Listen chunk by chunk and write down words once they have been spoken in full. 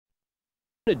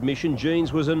Admission,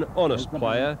 Jeans was an honest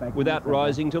player without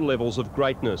rising to levels of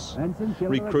greatness.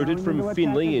 Recruited from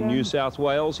Finley in New South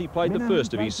Wales, he played the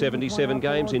first of his 77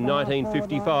 games in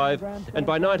 1955 and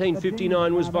by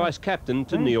 1959 was vice-captain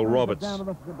to Neil Roberts.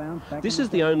 This is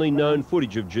the only known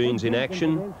footage of Jeans in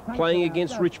action, playing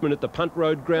against Richmond at the Punt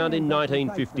Road ground in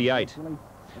 1958.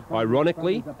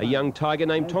 Ironically, a young Tiger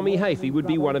named Tommy Hafey would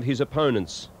be one of his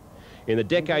opponents. In the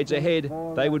decades ahead,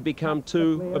 they would become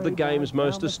two of the game's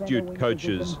most astute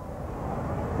coaches.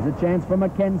 There's a chance for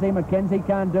Mackenzie. Mackenzie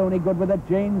can't do any good with it.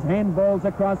 Jeans handballs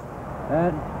across.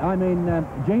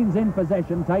 Jeans in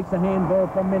possession, takes a handball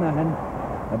from Minahan.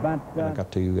 When I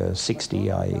got to 60,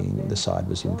 the side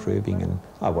was improving, and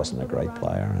I wasn't a great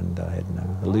player, and I had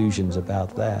no illusions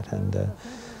about that.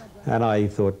 And I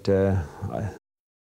thought